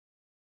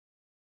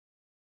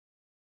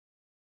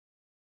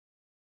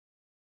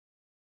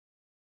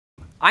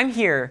I'm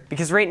here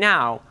because right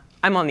now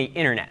I'm on the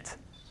internet.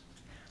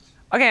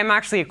 OK, I'm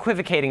actually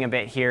equivocating a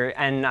bit here,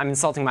 and I'm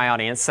insulting my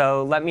audience,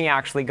 so let me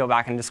actually go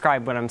back and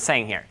describe what I'm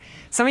saying here.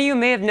 Some of you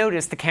may have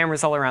noticed the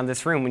cameras all around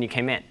this room when you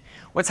came in.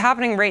 What's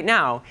happening right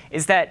now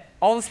is that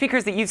all the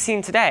speakers that you've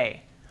seen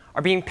today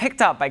are being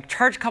picked up by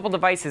charge-coupled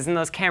devices in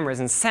those cameras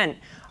and sent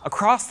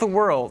across the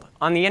world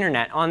on the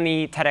internet, on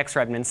the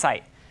TEDxRedmond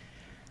site.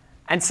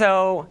 And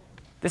so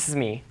this is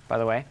me, by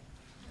the way.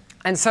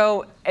 And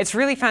so it's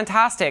really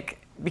fantastic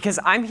because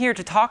I'm here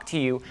to talk to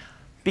you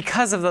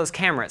because of those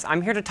cameras.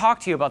 I'm here to talk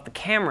to you about the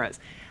cameras.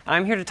 And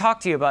I'm here to talk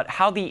to you about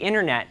how the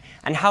internet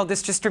and how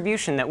this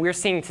distribution that we're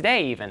seeing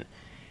today even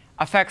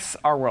affects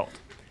our world.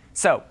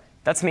 So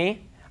that's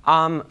me.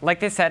 Like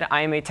they said,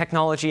 I am a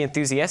technology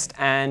enthusiast.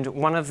 And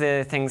one of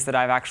the things that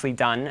I've actually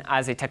done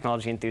as a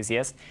technology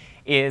enthusiast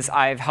is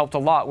I've helped a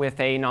lot with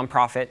a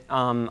nonprofit.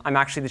 I'm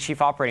actually the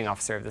chief operating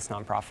officer of this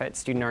nonprofit,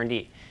 Student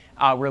R&D.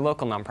 We're a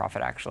local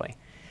nonprofit, actually.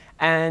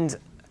 And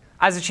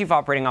as a chief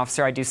operating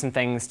officer, I do some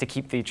things to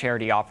keep the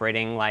charity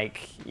operating,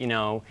 like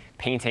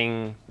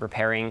painting,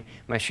 repairing.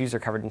 My shoes are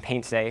covered in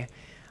paint today.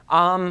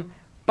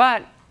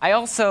 But I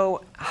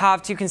also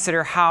have to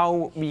consider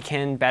how we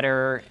can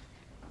better,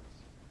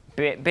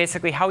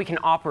 basically how we can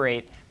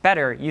operate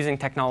better using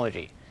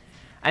technology.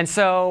 And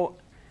so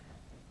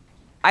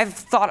I've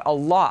thought a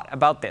lot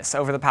about this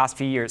over the past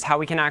few years, how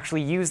we can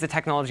actually use the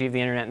technology of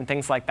the internet and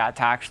things like that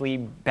to actually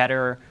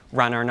better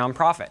run our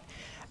nonprofit.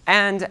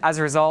 And as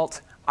a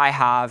result, I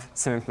have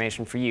some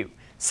information for you.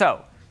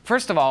 So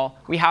first of all,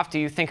 we have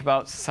to think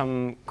about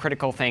some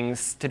critical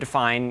things to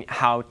define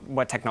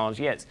what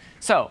technology is.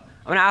 So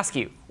I'm going to ask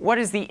you, what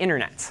is the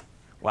internet?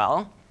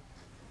 Well,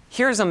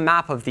 here's a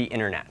map of the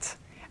internet.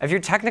 If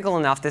you're technical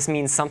enough, this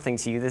means something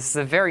to you. This is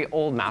a very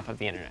old map of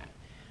the internet.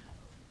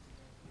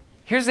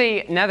 Here's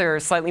another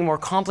slightly more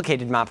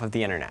complicated map of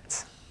the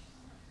internet.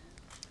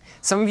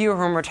 Some of you who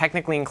are more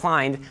technically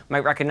inclined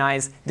might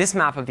recognize this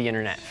map of the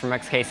internet from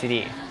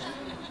XKCD.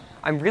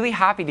 I'm really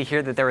happy to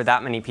hear that there were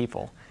that many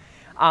people.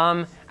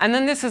 And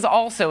then this is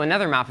also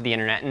another map of the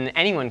internet, and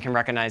anyone can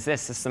recognize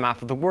this. This is the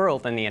map of the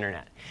world and the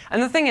internet.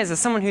 And the thing is, as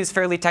someone who's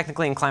fairly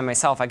technically inclined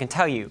myself, I can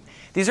tell you,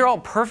 these are all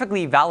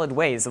perfectly valid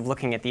ways of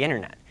looking at the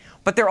internet.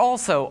 But they're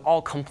also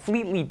all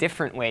completely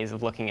different ways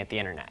of looking at the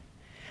internet.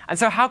 And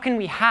so how can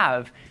we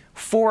have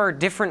 4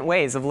 different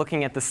ways of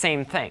looking at the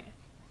same thing?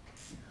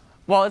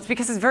 Well, it's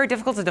because it's very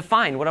difficult to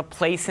define what a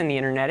place in the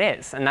internet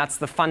is. And that's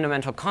the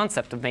fundamental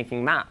concept of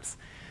making maps.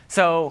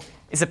 So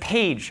is a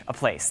page a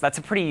place? That's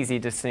a pretty easy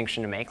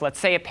distinction to make. Let's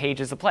say a page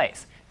is a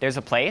place. There's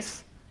a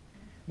place.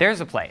 There's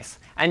a place.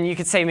 And you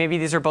could say maybe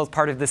these are both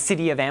part of the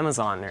city of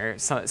Amazon, or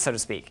so to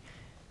speak.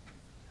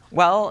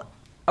 Well,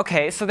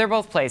 OK, so they're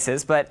both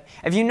places. But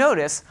if you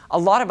notice, a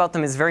lot about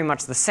them is very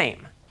much the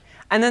same.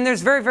 And then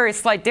there's very, very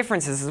slight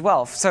differences as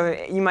well. So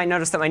you might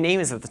notice that my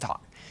name is at the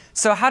top.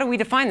 So how do we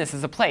define this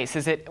as a place?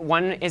 Is it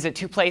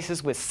 2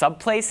 places with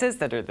subplaces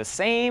that are the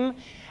same?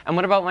 And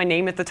what about my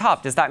name at the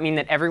top? Does that mean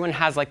that everyone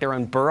has their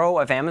own borough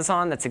of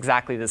Amazon that's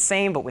exactly the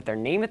same, but with their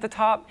name at the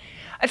top?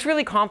 It's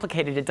really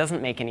complicated. It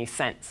doesn't make any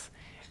sense.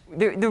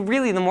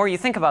 Really, the more you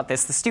think about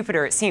this, the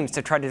stupider it seems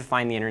to try to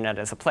define the internet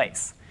as a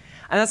place.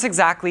 And that's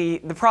exactly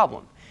the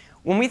problem.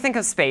 When we think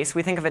of space,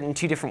 we think of it in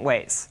 2 different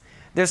ways.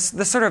 There's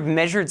the sort of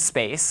measured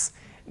space,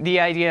 the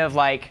idea of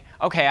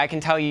OK, I can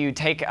tell you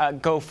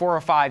go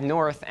 405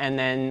 north and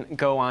then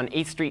go on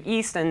 8th Street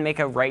East and make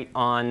a right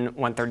on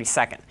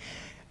 132nd.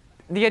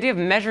 The idea of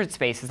measured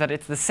space is that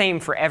it's the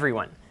same for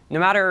everyone. No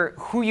matter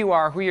who you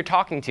are, who you're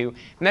talking to,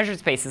 measured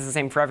space is the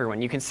same for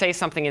everyone. You can say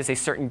something is a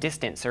certain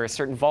distance or a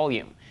certain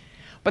volume.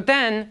 But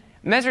then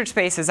measured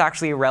space is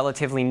actually a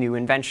relatively new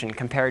invention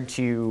compared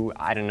to,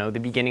 I don't know, the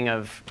beginning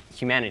of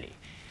humanity.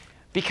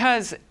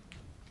 Because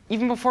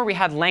even before we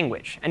had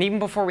language, and even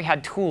before we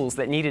had tools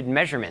that needed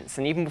measurements,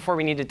 and even before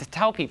we needed to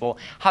tell people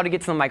how to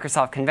get to the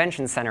Microsoft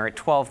Convention Center at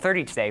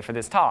 12:30 today for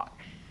this talk,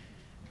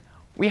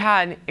 we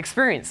had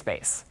experience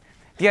space.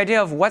 The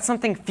idea of what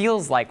something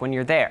feels like when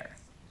you're there.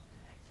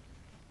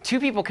 2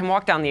 people can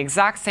walk down the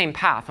exact same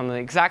path on the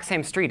exact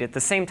same street at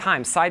the same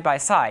time, side by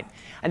side.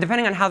 And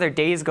depending on how their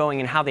day is going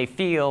and how they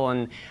feel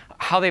and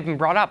how they've been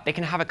brought up, they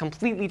can have a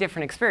completely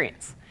different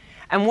experience.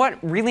 And what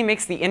really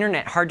makes the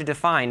internet hard to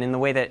define in the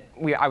way that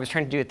I was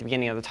trying to do at the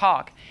beginning of the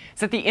talk is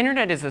that the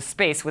internet is a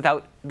space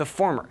without the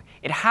former.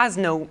 It has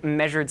no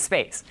measured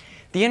space.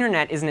 The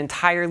internet is an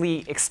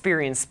entirely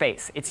experienced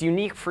space. It's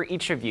unique for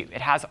each of you.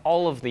 It has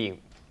all of the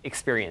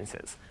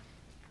experiences.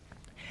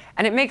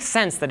 And it makes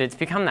sense that it's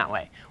become that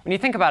way. When you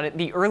think about it,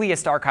 the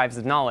earliest archives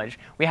of knowledge,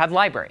 we had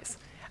libraries.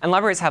 And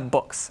libraries have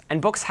books. And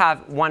books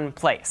have one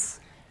place.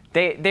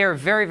 They are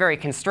very, very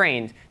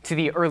constrained to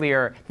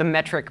the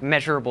metric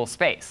measurable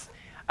space.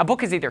 A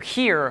book is either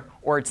here,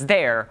 or it's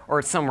there, or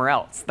it's somewhere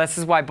else. This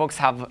is why books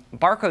have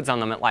barcodes on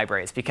them at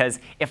libraries. Because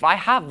if I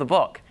have the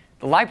book,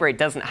 the library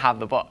doesn't have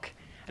the book.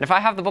 And if I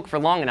have the book for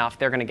long enough,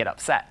 they're going to get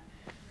upset.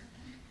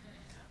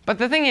 But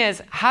the thing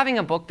is, having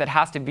a book that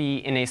has to be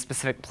in a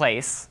specific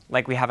place,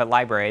 like we have at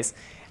libraries,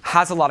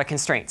 has a lot of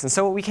constraints. And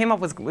so what we came up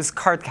with was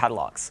card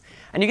catalogs.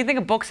 And you can think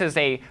of books as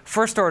a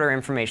first-order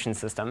information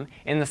system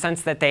in the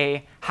sense that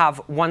they have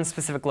one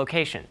specific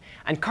location.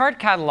 And card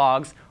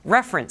catalogs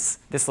reference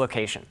this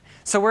location.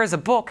 So whereas a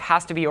book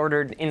has to be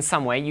ordered in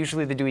some way,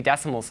 usually the Dewey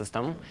Decimal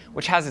System,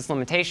 which has its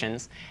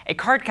limitations, a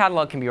card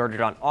catalog can be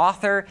ordered on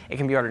author, it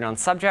can be ordered on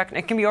subject, and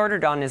it can be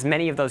ordered on as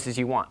many of those as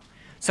you want.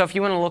 So if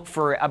you want to look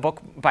for a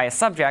book by a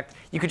subject,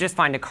 you could just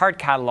find a card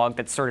catalog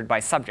that's sorted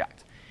by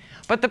subject.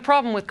 But the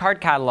problem with card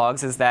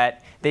catalogs is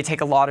that they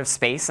take a lot of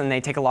space and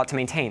they take a lot to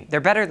maintain. They're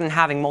better than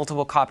having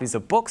multiple copies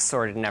of books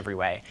sorted in every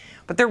way,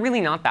 but they're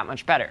really not that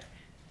much better.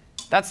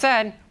 That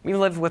said, we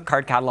lived with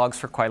card catalogs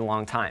for quite a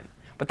long time.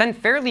 But then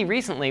fairly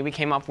recently, we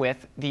came up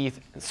with the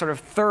sort of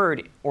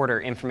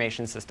third-order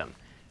information system,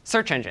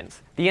 search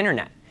engines, the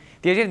internet.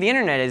 The idea of the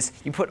internet is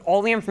you put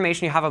all the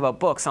information you have about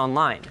books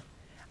online,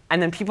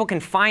 and then people can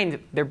find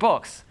their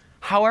books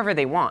however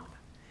they want.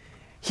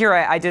 Here,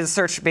 I did a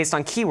search based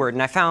on keyword,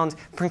 and I found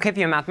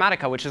Principia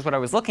Mathematica, which is what I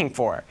was looking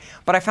for.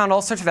 But I found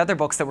all sorts of other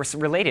books that were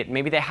related.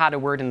 Maybe they had a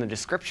word in the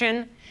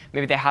description.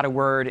 Maybe they had a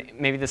word.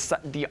 Maybe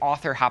the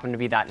author happened to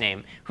be that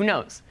name. Who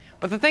knows?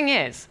 But the thing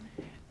is,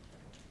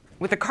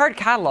 with a card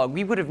catalog,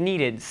 we would have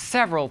needed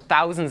several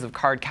thousands of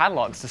card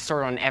catalogs to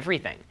sort on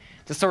everything,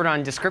 to sort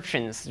on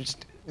descriptions,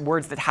 just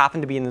words that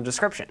happen to be in the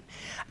description.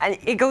 And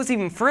it goes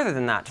even further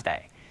than that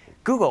today.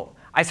 Google,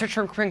 I search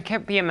for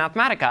Principia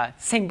Mathematica,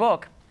 same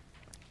book.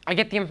 I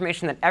get the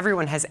information that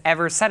everyone has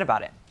ever said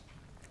about it.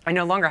 I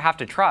no longer have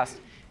to trust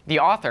the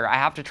author. I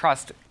have to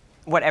trust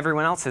what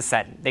everyone else has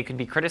said. They could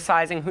be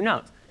criticizing. Who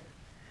knows?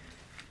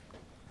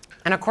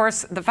 And of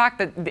course, the fact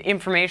that the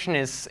information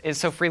is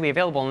so freely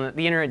available and that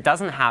the internet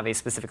doesn't have a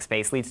specific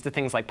space leads to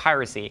things like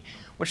piracy,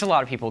 which a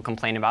lot of people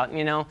complain about.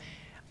 You know,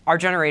 our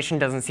generation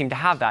doesn't seem to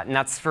have that, and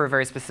that's for a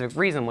very specific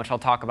reason, which I'll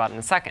talk about in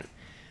a second.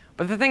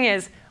 But the thing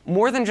is,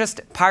 more than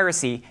just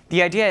piracy,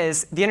 the idea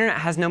is the internet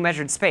has no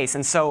measured space,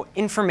 and so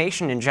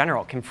information in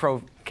general can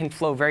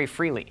flow very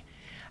freely.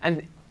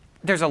 And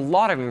there's a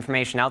lot of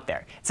information out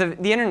there. So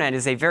the internet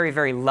is a very,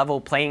 very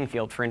level playing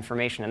field for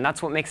information, and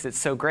that's what makes it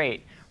so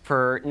great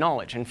for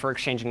knowledge and for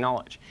exchanging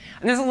knowledge.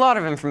 And there's a lot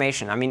of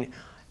information. I mean,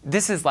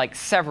 this is like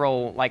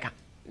several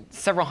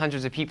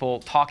hundreds of people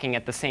talking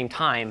at the same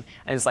time,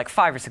 and there's like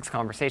 5 or 6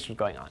 conversations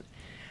going on.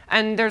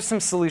 And there's some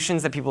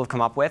solutions that people have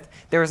come up with.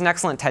 There was an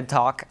excellent TED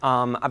Talk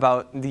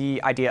about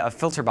the idea of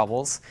filter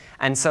bubbles.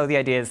 And so the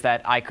idea is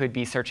that I could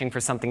be searching for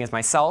something as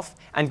myself,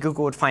 and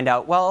Google would find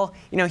out, well,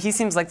 you know, he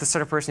seems like the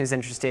sort of person who's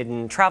interested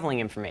in traveling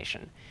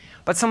information.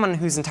 But someone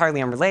who's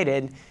entirely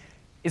unrelated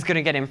is going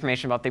to get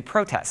information about the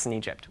protests in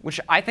Egypt, which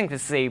I think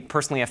this is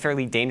personally a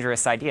fairly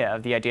dangerous idea,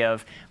 of the idea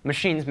of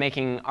machines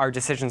making our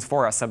decisions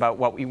for us about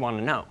what we want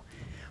to know.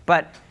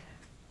 But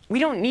we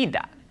don't need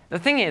that. The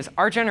thing is,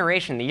 our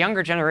generation, the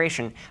younger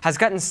generation, has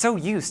gotten so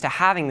used to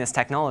having this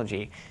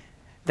technology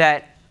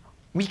that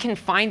we can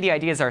find the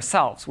ideas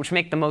ourselves, which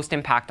make the most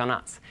impact on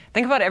us.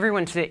 Think about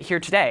everyone here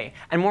today,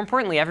 and more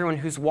importantly, everyone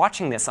who's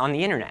watching this on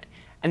the internet.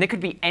 And they could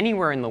be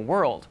anywhere in the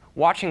world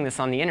watching this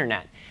on the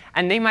internet.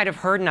 And they might have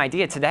heard an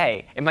idea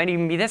today. It might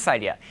even be this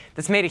idea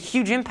that's made a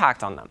huge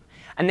impact on them.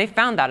 And they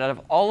found that out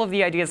of all of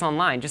the ideas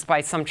online just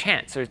by some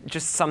chance or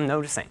just some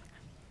noticing.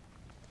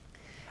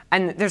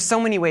 And there's so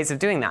many ways of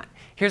doing that.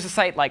 Here's a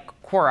site like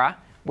Quora,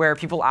 where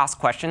people ask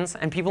questions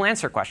and people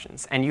answer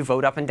questions. And you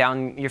vote up and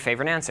down your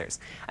favorite answers.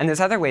 And there's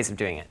other ways of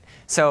doing it.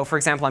 So for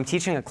example, I'm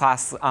teaching a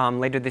class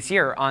later this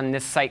year on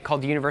this site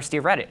called the University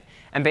of Reddit.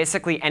 And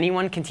basically,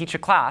 anyone can teach a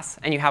class.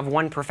 And you have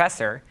one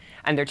professor,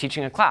 and they're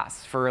teaching a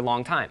class for a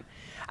long time.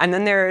 And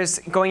then there's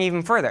going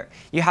even further.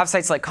 You have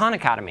sites like Khan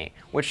Academy,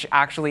 which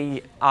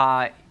actually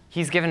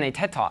he's given a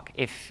TED Talk,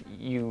 if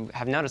you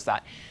have noticed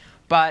that.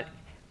 But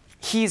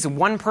he's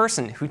one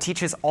person who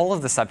teaches all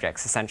of the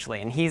subjects,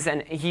 essentially. And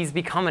he's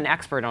become an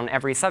expert on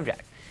every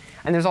subject.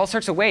 And there's all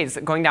sorts of ways,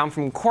 going down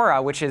from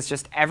Quora, which is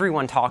just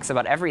everyone talks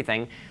about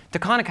everything, to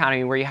Khan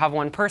Academy, where you have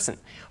one person.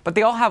 But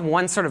they all have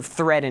one sort of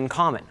thread in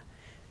common: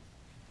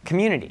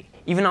 community.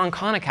 Even on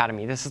Khan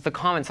Academy, this is the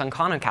comments on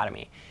Khan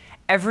Academy.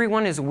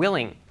 Everyone is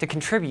willing to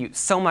contribute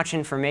so much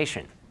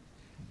information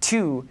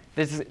to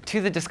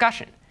the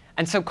discussion.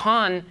 And so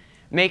Khan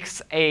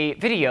makes a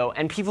video,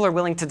 and people are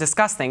willing to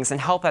discuss things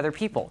and help other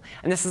people.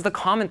 And this is the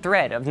common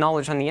thread of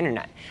knowledge on the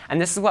internet. And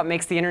this is what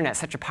makes the internet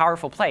such a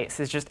powerful place,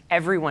 is just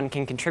everyone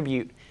can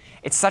contribute.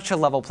 It's such a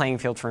level playing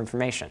field for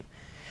information.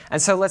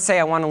 And so let's say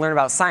I want to learn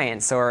about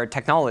science or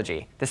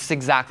technology. This is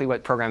exactly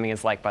what programming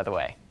is like, by the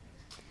way.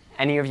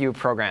 Any of you have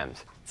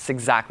programmed, it's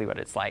exactly what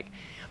it's like.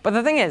 But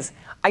the thing is,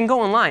 I can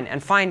go online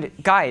and find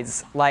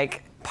guides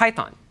like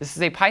Python. This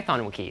is a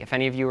Python wiki, if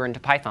any of you are into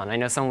Python. I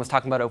know someone was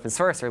talking about open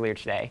source earlier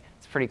today.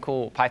 It's pretty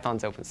cool.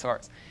 Python's open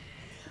source.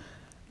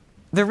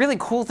 The really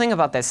cool thing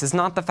about this is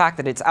not the fact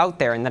that it's out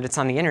there and that it's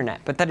on the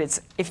internet, but that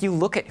if you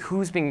look at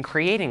who's been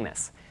creating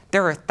this,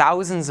 there are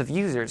thousands of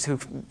users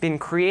who've been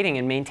creating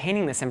and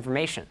maintaining this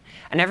information.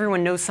 And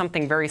everyone knows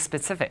something very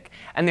specific.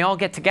 And they all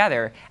get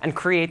together and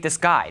create this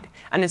guide.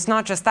 And it's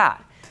not just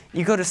that.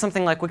 You go to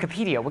something like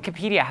Wikipedia.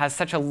 Wikipedia has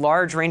such a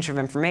large range of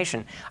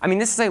information. I mean,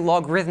 this is a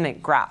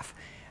logarithmic graph.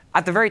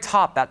 At the very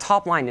top, that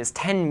top line is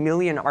 10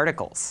 million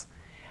articles.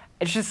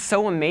 It's just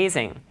so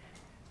amazing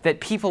that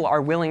people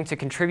are willing to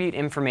contribute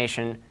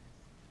information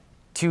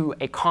to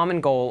a common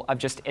goal of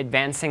just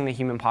advancing the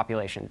human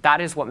population. That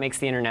is what makes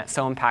the internet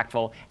so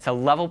impactful. It's a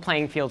level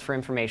playing field for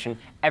information.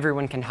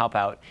 Everyone can help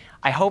out.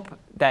 I hope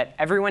that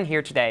everyone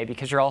here today,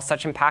 because you're all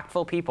such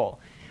impactful people,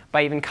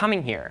 by even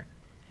coming here,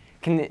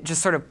 can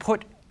just sort of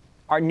put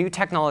our new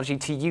technology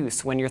to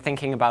use when you're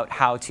thinking about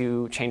how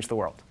to change the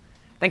world.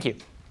 Thank you.